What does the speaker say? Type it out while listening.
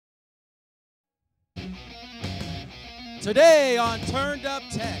Today on Turned Up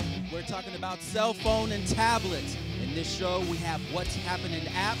Tech, we're talking about cell phone and tablets. In this show, we have what's happening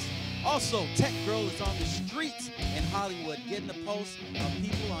apps. Also, Tech Girl is on the streets in Hollywood getting the pulse of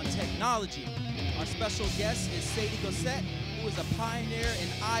people on technology. Our special guest is Sadie Gossett, who is a pioneer in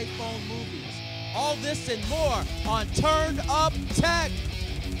iPhone movies. All this and more on Turned Up Tech.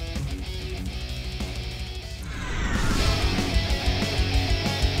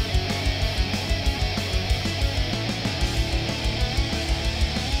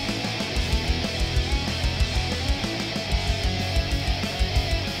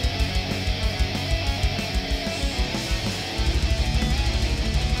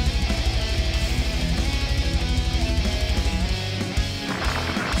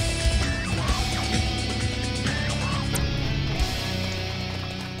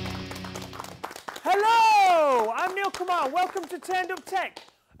 Welcome to Turned Up Tech,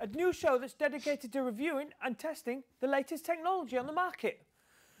 a new show that's dedicated to reviewing and testing the latest technology on the market.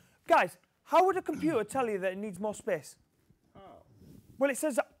 Guys, how would a computer tell you that it needs more space? Oh. Well, it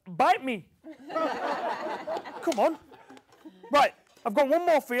says, bite me. Come on. Right, I've got one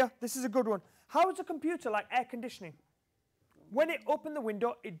more for you. This is a good one. How is a computer like air conditioning? When it opens the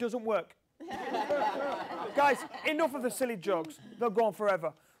window, it doesn't work. Guys, enough of the silly jokes. They'll go on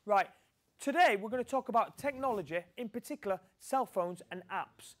forever. Right. Today, we're going to talk about technology, in particular, cell phones and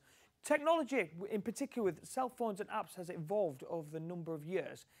apps. Technology, in particular with cell phones and apps, has evolved over the number of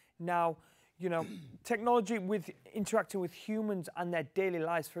years. Now, you know, technology with interacting with humans and their daily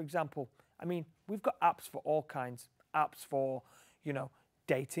lives, for example. I mean, we've got apps for all kinds. Apps for, you know,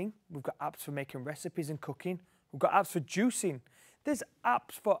 dating. We've got apps for making recipes and cooking. We've got apps for juicing. There's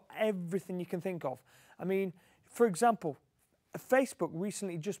apps for everything you can think of. I mean, for example, Facebook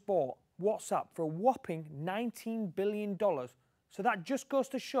recently just bought WhatsApp for a whopping $19 billion. So that just goes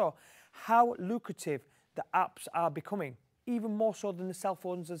to show how lucrative the apps are becoming, even more so than the cell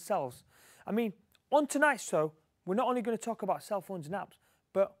phones themselves. I mean, on tonight's show, we're not only going to talk about cell phones and apps,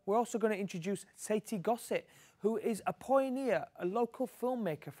 but we're also going to introduce Sadie Gossett, who is a pioneer, a local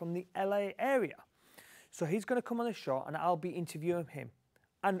filmmaker from the LA area. So he's going to come on the show and I'll be interviewing him.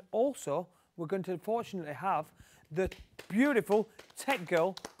 And also, we're going to fortunately have the beautiful tech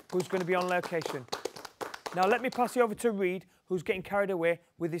girl who's going to be on location. Now let me pass you over to Reed, who's getting carried away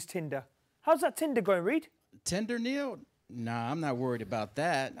with his Tinder. How's that Tinder going, Reed? Tinder, Neil? Nah, I'm not worried about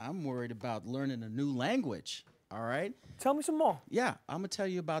that. I'm worried about learning a new language, all right? Tell me some more. Yeah, I'm going to tell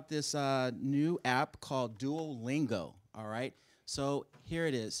you about this new app called Duolingo, all right? So here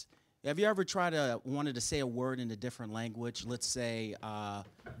it is. Have you ever wanted to say a word in a different language? Let's say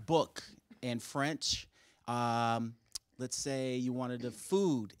book in French. Let's say you wanted a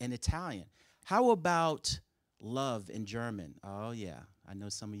food in Italian. How about love in German? Oh, yeah. I know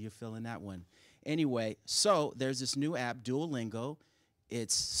some of you feeling that one. Anyway, so there's this new app, Duolingo.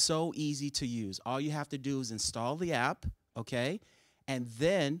 It's so easy to use. All you have to do is install the app, okay, and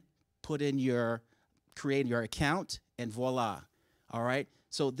then create your account, and voila, all right?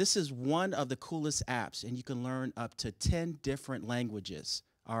 So this is one of the coolest apps, and you can learn up to 10 different languages.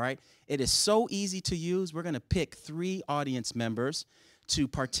 All right, it is so easy to use. We're going to pick 3 audience members to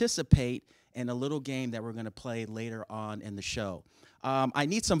participate in a little game that we're going to play later on in the show. I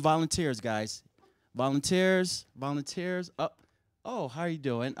need some volunteers, guys. Volunteers. Oh, how are you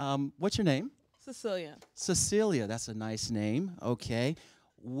doing? What's your name? Cecilia. Cecilia, that's a nice name. Okay.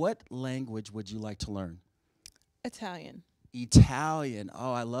 What language would you like to learn? Italian. Italian.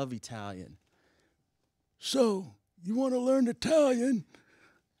 Oh, I love Italian. So, you want to learn Italian?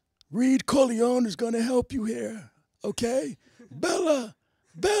 Reed Corleone is going to help you here, okay? Bella!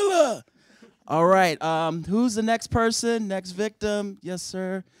 All right, who's the next person, next victim? Yes,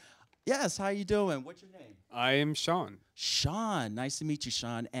 sir. Yes, how you doing? What's your name? I am Sean. Sean, nice to meet you,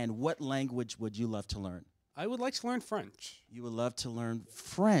 Sean. And what language would you love to learn? I would like to learn French. You would love to learn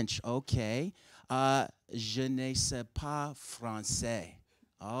French, okay. Je ne sais pas français.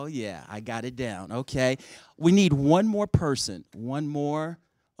 Oh, yeah, I got it down, okay. We need one more person, one more.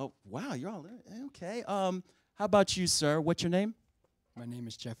 Oh, wow, you're all okay. How about you, sir? What's your name? My name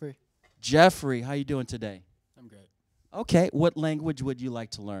is Jeffrey. Jeffrey, how you doing today? I'm great. Okay, what language would you like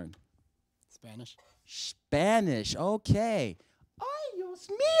to learn? Spanish. Spanish, okay. Ay, Dios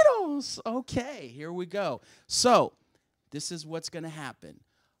míos. Okay, here we go. So, this is what's going to happen.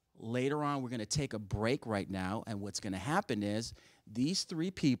 Later on, we're going to take a break right now, and what's going to happen is these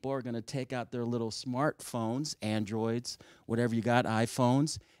 3 people are going to take out their little smartphones, Androids, whatever you got,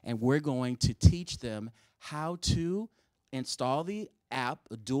 iPhones, and we're going to teach them how to install the app,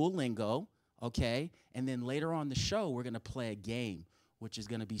 Duolingo, okay? And then later on the show, we're going to play a game, which is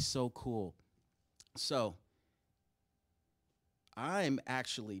going to be so cool. So, I'm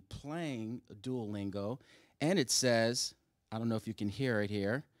actually playing Duolingo, and it says, I don't know if you can hear it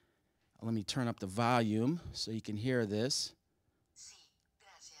here. Let me turn up the volume so you can hear this.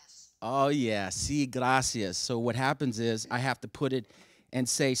 Oh, yeah, sí, gracias. So what happens is I have to put it and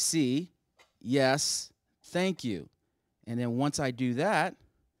say sí, yes, thank you. And then once I do that,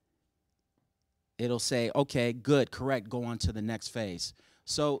 it'll say, okay, good, correct, go on to the next phase.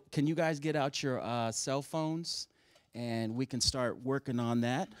 So can you guys get out your cell phones and we can start working on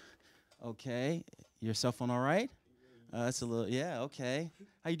that? Okay, your cell phone all right? That's a little, yeah, okay.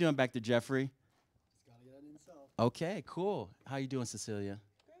 How you doing back there, Jeffrey? Okay, cool. How you doing, Cecilia?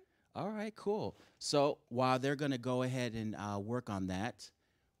 All right, cool. So while they're going to go ahead and work on that,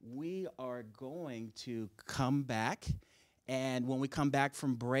 we are going to come back. And when we come back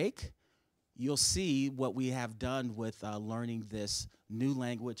from break, you'll see what we have done with learning this new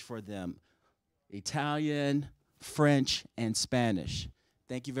language for them, Italian, French, and Spanish.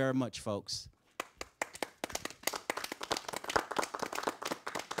 Thank you very much, folks.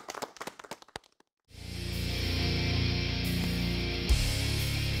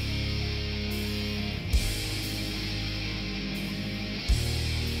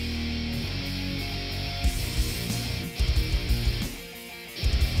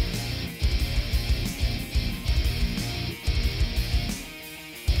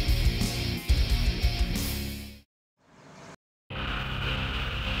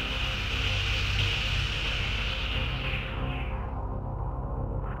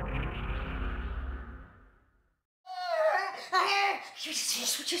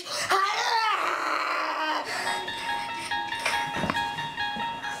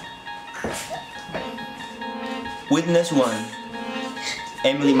 Witness 1,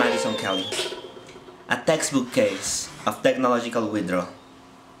 Emily Madison Kelly. A textbook case of technological withdrawal.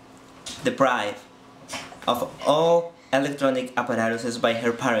 Deprived of all electronic apparatuses by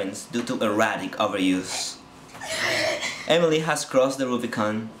her parents due to erratic overuse. Emily has crossed the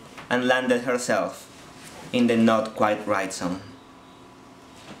Rubicon and landed herself in the not quite right zone.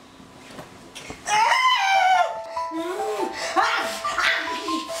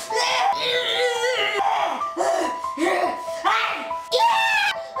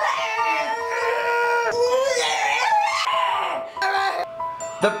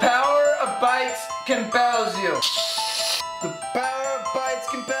 The power of bites compels you. The power of bites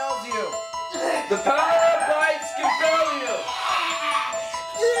compels you. The power of bites compel you.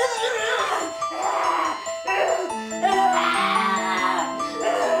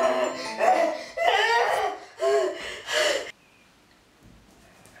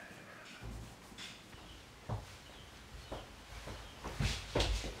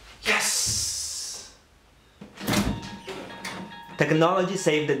 Yes! Technology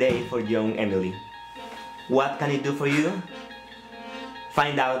saved the day for young Emily. What can it do for you?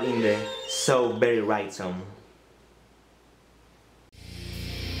 Find out in the So Very Right Zone.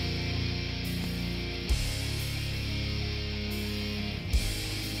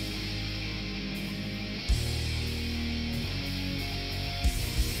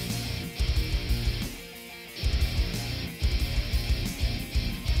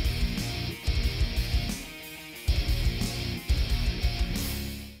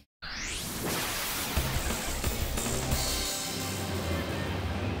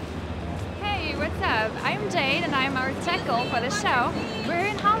 What's up? I'm Jade and I'm our tech girl for the show. We're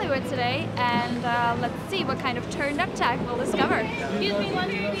in Hollywood today and let's see what kind of turned up tech we'll discover. Excuse me, one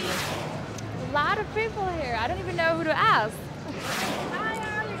second. A lot of people here. I don't even know who to ask. Hi,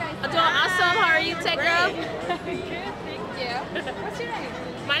 how are you guys? I'm doing awesome. How are you, tech girl? Good, thank you. What's your name?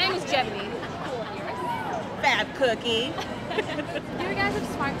 My name is Jebony. Fab Cookie. Do you guys have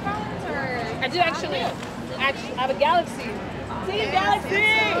smartphones or? I do actually. I have a Galaxy. Team Galaxy!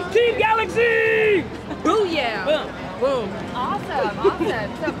 Team Galaxy! Booyah! Boom. Boom. Awesome, awesome.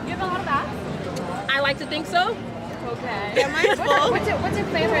 So you have a lot of apps? I like to think so. Okay. Yeah, mine's full. What's your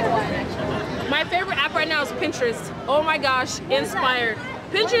favorite one, actually? My favorite app right now is Pinterest. Oh my gosh, inspired.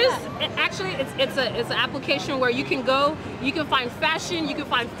 Pinterest, it's an application where you can go, you can find fashion, you can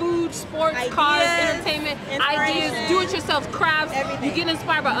find food, sports, ideas, cars, entertainment, ideas, do-it-yourself crafts. Everything. You get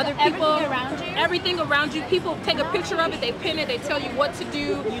inspired by other people. Everything around you? Everything around you. People take a picture of it, they pin it, they tell you what to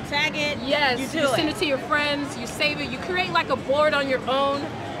do. You tag it. Yes, You you do send it. it to your friends, you save it, you create like a board on your own.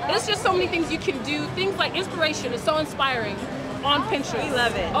 There's just so many things you can do. Things like inspiration is so inspiring on Pinterest. We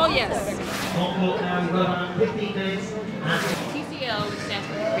love it. Oh yes. TCL, which stands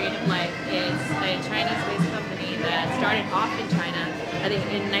for Creative Life, is a Chinese-based company that started off in China, I think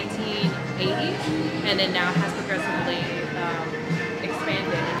in 1980, and then now has progressively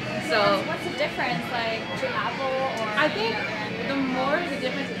expanded. So What's the difference, like, between Apple or I think The more the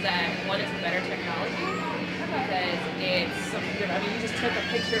difference is that one is better technology because it's I mean, you just took a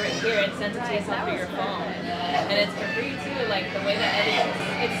picture right here and sent it to yourself through your phone, and it's for free too. Like the way that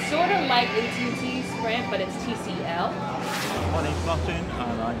it's sort of like AT&T Sprint, but it's TCL. My name's Martin,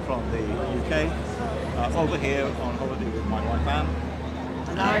 and I'm from the UK. Over here on holiday with my wife Anne.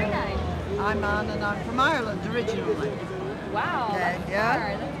 Very nice. I'm Anne, and I'm from Ireland originally. Wow, that's yeah.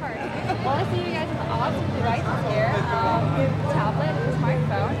 hard. That's hard. Well, I see you guys have awesome devices here. You have a tablet, a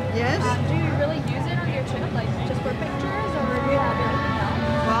smartphone. Yes. Do you really use it on your trip, like just for pictures, or do you have anything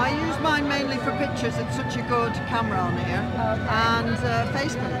else? Well, I use mine mainly for pictures. It's such a good camera on here. Okay. And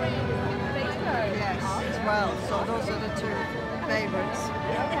Facebook. Facebook. Yes, as well. So those are the two favourites.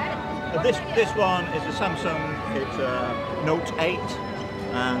 Okay. This one is a Samsung. It's a Note 8,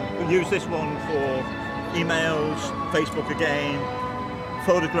 and we use this one for emails, Facebook again,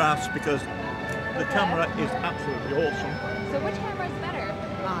 photographs, because the camera is absolutely awesome. So which camera is better?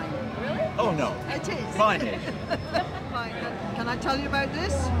 Mine. Really? Oh no. It is. Mine is. Mine. Can I tell you about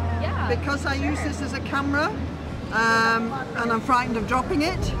this? Yeah. Because I use this as a camera, and I'm frightened of dropping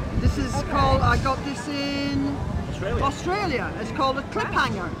it. This is called, I got this in Australia. It's called a clip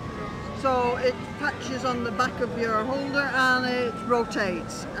hanger. So it attaches on the back of your holder and it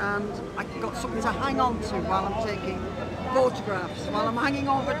rotates, and I got something to hang on to while I'm taking photographs, while I'm hanging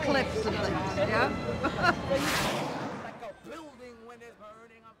over cliffs and things, yeah?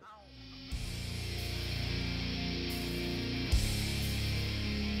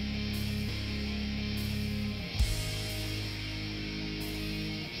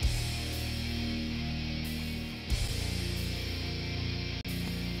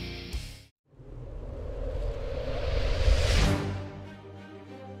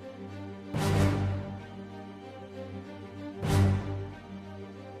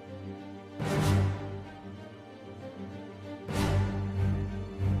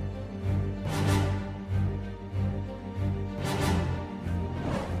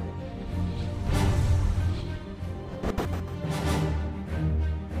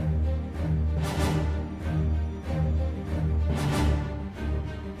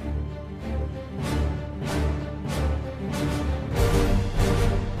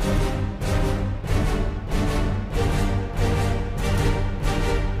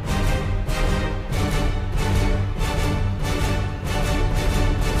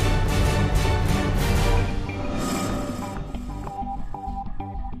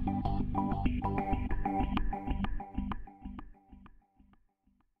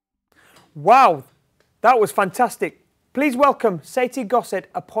 Wow, that was fantastic. Please welcome Sadie Gossett,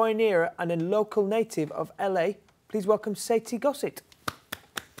 a pioneer and a local native of LA. Please welcome Sadie Gossett.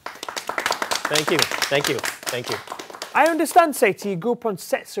 Thank you, thank you, thank you. I understand, Sadie, you grew up on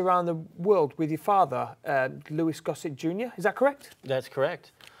sets around the world with your father, Louis Gossett Jr. Is that correct? That's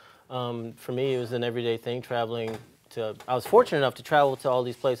correct. For me, it was an everyday thing, traveling to... I was fortunate enough to travel to all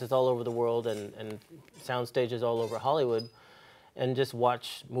these places all over the world and sound stages all over Hollywood and just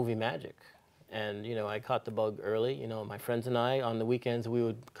watch movie magic. And, you know, I caught the bug early. You know, my friends and I, on the weekends, we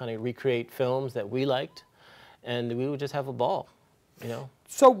would kind of recreate films that we liked, and we would just have a ball, you know.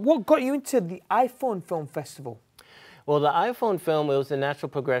 So what got you into the iPhone Film Festival? Well, the iPhone film, it was a natural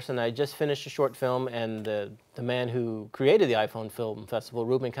progression. I just finished a short film, and the man who created the iPhone Film Festival,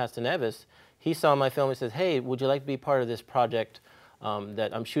 Ruben Castaneves, he saw my film and says, hey, would you like to be part of this project that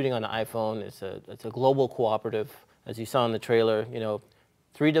I'm shooting on the iPhone? It's a global cooperative, as you saw in the trailer, you know,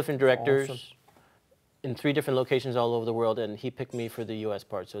 3 different directors. Awesome. In 3 different locations all over the world, and he picked me for the U.S.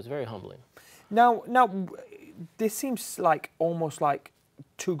 part, so it's very humbling. Now, this seems like almost like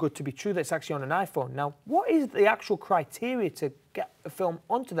too good to be true that it's actually on an iPhone. Now, what is the actual criteria to get a film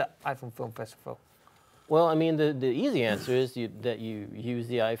onto the iPhone Film Festival? Well, I mean, the easy answer is that you use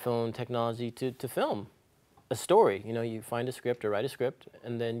the iPhone technology to film a story. You know, you find a script or write a script,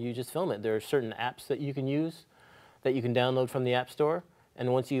 and then you just film it. There are certain apps that you can use, that you can download from the App Store.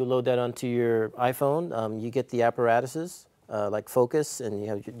 And once you load that onto your iPhone, you get the apparatuses like Focus, and you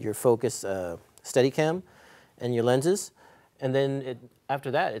have your Focus Steadicam and your lenses. And then after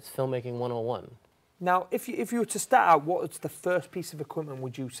that, it's filmmaking 101. Now, if you were to start out, what's the first piece of equipment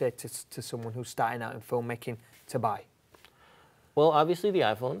would you say to someone who's starting out in filmmaking to buy? Well, obviously the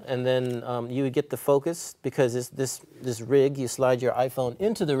iPhone, and then you would get the Focus, because this rig, you slide your iPhone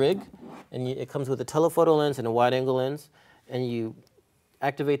into the rig, and it comes with a telephoto lens and a wide-angle lens, and you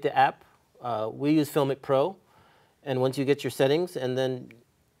activate the app. We use Filmic Pro, and once you get your settings, and then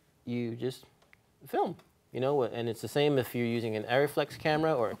you just film, you know, and it's the same if you're using an Arriflex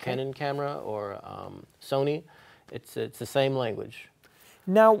camera or a Canon camera or Sony. It's the same language.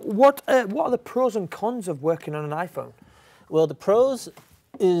 Now, what are the pros and cons of working on an iPhone? Well, the pros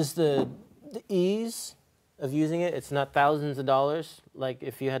is the ease of using it. It's not thousands of dollars like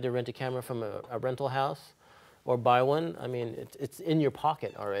if you had to rent a camera from a rental house or buy one. I mean, it's in your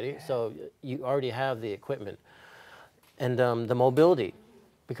pocket already, so you already have the equipment. And the mobility,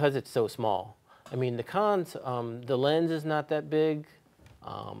 because it's so small. I mean, the cons, the lens is not that big.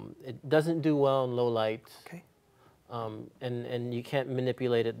 It doesn't do well in low light. Okay. And you can't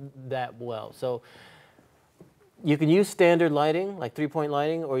manipulate it that well. So you can use standard lighting, like 3-point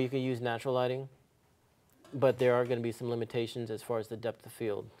lighting, or you can use natural lighting. But there are going to be some limitations as far as the depth of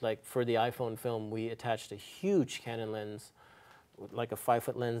field. Like for the iPhone film, we attached a huge Canon lens, like a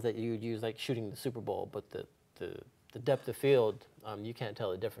 5-foot lens that you would use like shooting the Super Bowl. But the depth of field, you can't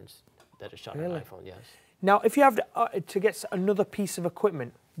tell the difference that is shot on an iPhone, yes. Now, if you have to get another piece of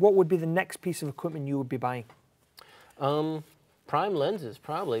equipment, what would be the next piece of equipment you would be buying? Prime lenses,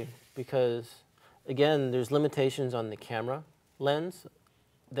 probably, because, again, there's limitations on the camera lens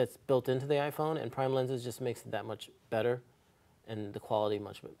that's built into the iPhone, and prime lenses just makes it that much better and the quality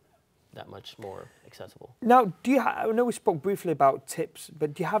that much more accessible. Now, I know we spoke briefly about tips,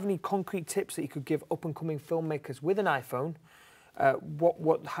 but do you have any concrete tips that you could give up-and-coming filmmakers with an iPhone?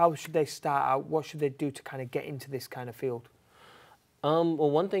 How should they start out? What should they do to kind of get into this kind of field? Well,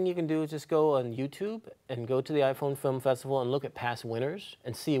 one thing you can do is just go on YouTube and go to the iPhone Film Festival and look at past winners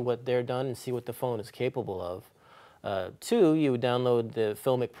and see what they're done and see what the phone is capable of. 2, you would download the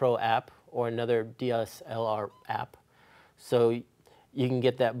Filmic Pro app or another DSLR app, so you can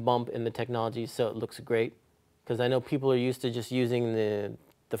get that bump in the technology so it looks great. Because I know people are used to just using the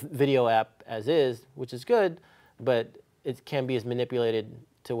video app as is, which is good, but it can be as manipulated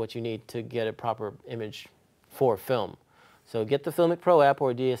to what you need to get a proper image for film. So get the Filmic Pro app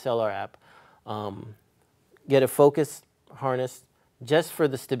or DSLR app. Get a focus harness just for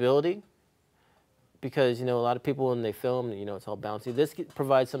the stability, because a lot of people when they film, it's all bouncy. This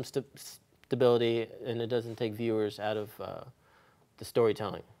provides some stability, and it doesn't take viewers out of the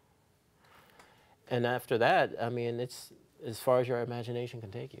storytelling. And after that, I mean, it's as far as your imagination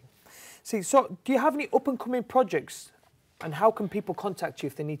can take you. See, so do you have any up-and-coming projects, and how can people contact you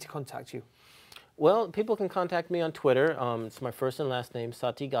if they need to contact you? Well, people can contact me on Twitter. It's my first and last name,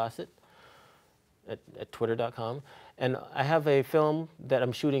 Sati Gossett, at twitter.com. And I have a film that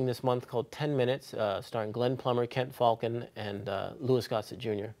I'm shooting this month called 10 Minutes, starring Glenn Plummer, Kent Falcon, and Louis Gossett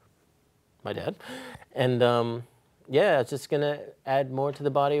Jr., my dad. And yeah, it's just going to add more to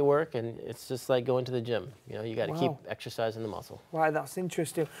the body of work, and it's just like going to the gym. You got to keep exercising the muscle. Right, that's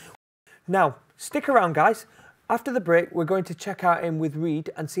interesting. Now, stick around, guys. After the break, we're going to check out in with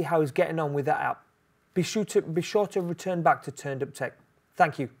Reed and see how he's getting on with that app. Be sure to return back to Turned Up Tech.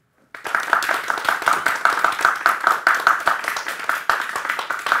 Thank you.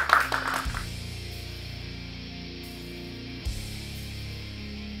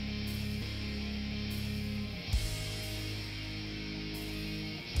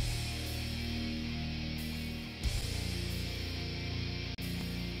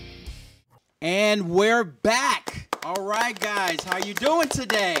 And we're back. All right, guys, how you doing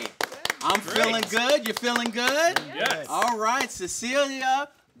today? I'm feeling good. You feeling good? Yes. All right, Cecilia,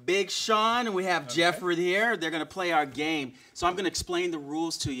 Big Sean, and we have Jeffrey here. They're going to play our game. So I'm going to explain the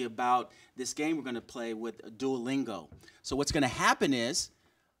rules to you about this game we're going to play with Duolingo. So what's going to happen is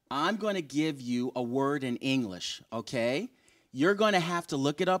I'm going to give you a word in English, okay? You're going to have to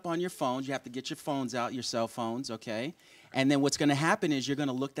look it up on your phones. You have to get your phones out, your cell phones, okay? And then what's going to happen is you're going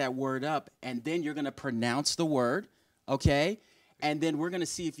to look that word up, and then you're going to pronounce the word, okay? And then we're going to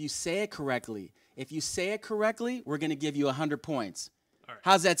see if you say it correctly. If you say it correctly, we're going to give you 100 points. All right.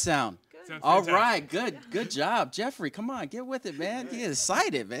 How's that sound? Good. All right, good. Good job. Jeffrey, come on, get with it, man. Get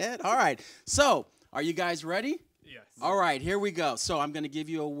excited, man. All right. So, are you guys ready? Yes. All right, here we go. So, I'm going to give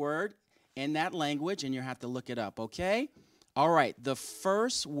you a word in that language, and you have to look it up, okay? All right, the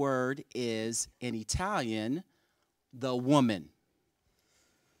first word is, in Italian, the woman.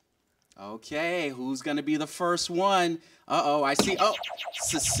 Okay, who's going to be the first one? Uh-oh, I see. Oh,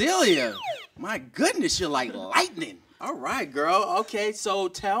 Cecilia. My goodness, you're like lightning. All right, girl. Okay, so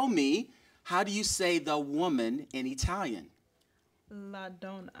tell me, how do you say the woman in Italian? La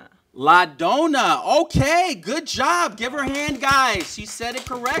donna. La donna. Okay, good job. Give her a hand, guys. She said it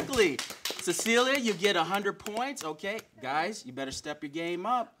correctly. Cecilia, you get 100 points. Okay, guys, you better step your game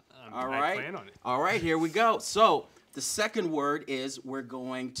up. All right. I plan on it. All right, here we go. So the second word is we're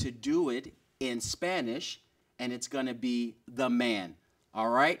going to do it in Spanish, and it's going to be the man. All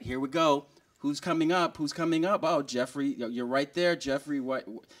right, here we go. Who's coming up? Who's coming up? Oh, Jeffrey, you're right there. Jeffrey, what?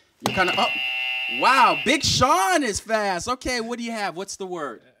 You're kind of up. Wow, Big Sean is fast. Okay, what do you have? What's the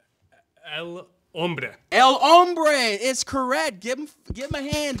word? El Hombre. El hombre. It's correct. Give him a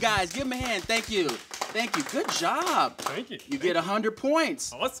hand, guys. Give him a hand. Thank you. Thank you. Good job. Thank you. You get 100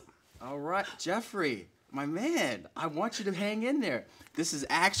 points. Awesome. All right, Jeffrey, my man, I want you to hang in there. This is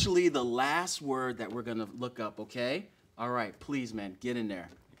actually the last word that we're going to look up, okay? All right, please, man, get in there.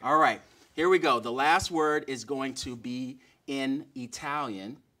 All right, here we go. The last word is going to be in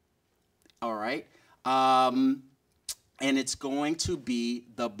Italian. All right. And it's going to be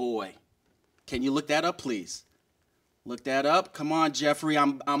the boy. Can you look that up, please? Look that up. Come on, Jeffrey.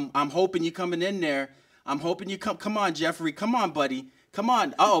 I'm hoping you coming in there. I'm hoping you come. Come on, Jeffrey. Come on, buddy. Come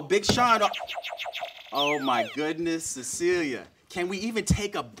on. Oh, Big Sean. Oh my goodness, Cecilia. Can we even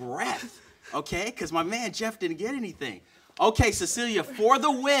take a breath? Okay, because my man Jeff didn't get anything. Okay, Cecilia, for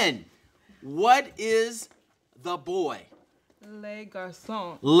the win. What is the boy? Le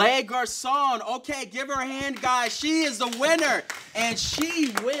garçon. Le garçon. Okay, give her a hand, guys. She is the winner, and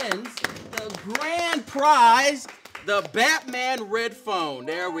she wins the grand prize, the Batman Red Phone.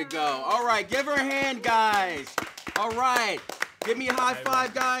 There we go. All right, give her a hand, guys. All right. Give me a high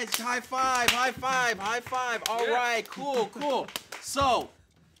five, guys. High five, high five, high five. All right, cool, cool. So,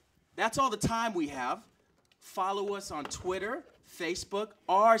 that's all the time we have. Follow us on Twitter, Facebook,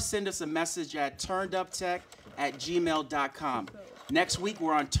 or send us a message at turneduptech@gmail.com. Next week,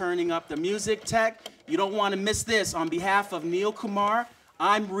 we're on Turning Up the Music Tech. You don't want to miss this. On behalf of Neil Kumar,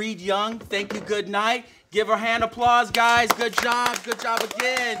 I'm Reed Young. Thank you, good night. Give her a hand applause, guys. Good job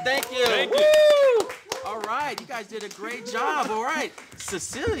again. Thank you. Thank you. Woo! All right, you guys did a great job. All right,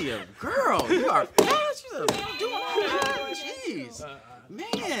 Cecilia, girl, you are fast. You're doing all that. Jeez,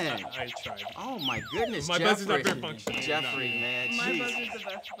 man. I tried. Oh my goodness, My Jeffrey. buzzer's not very functional. Jeffrey, man. My Jeez. buzzer's the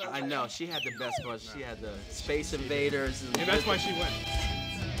best buzzer. I know she had the best buzz. She had the Space Invaders. And that's why she went.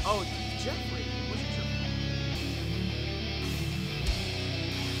 Oh, Jeffrey.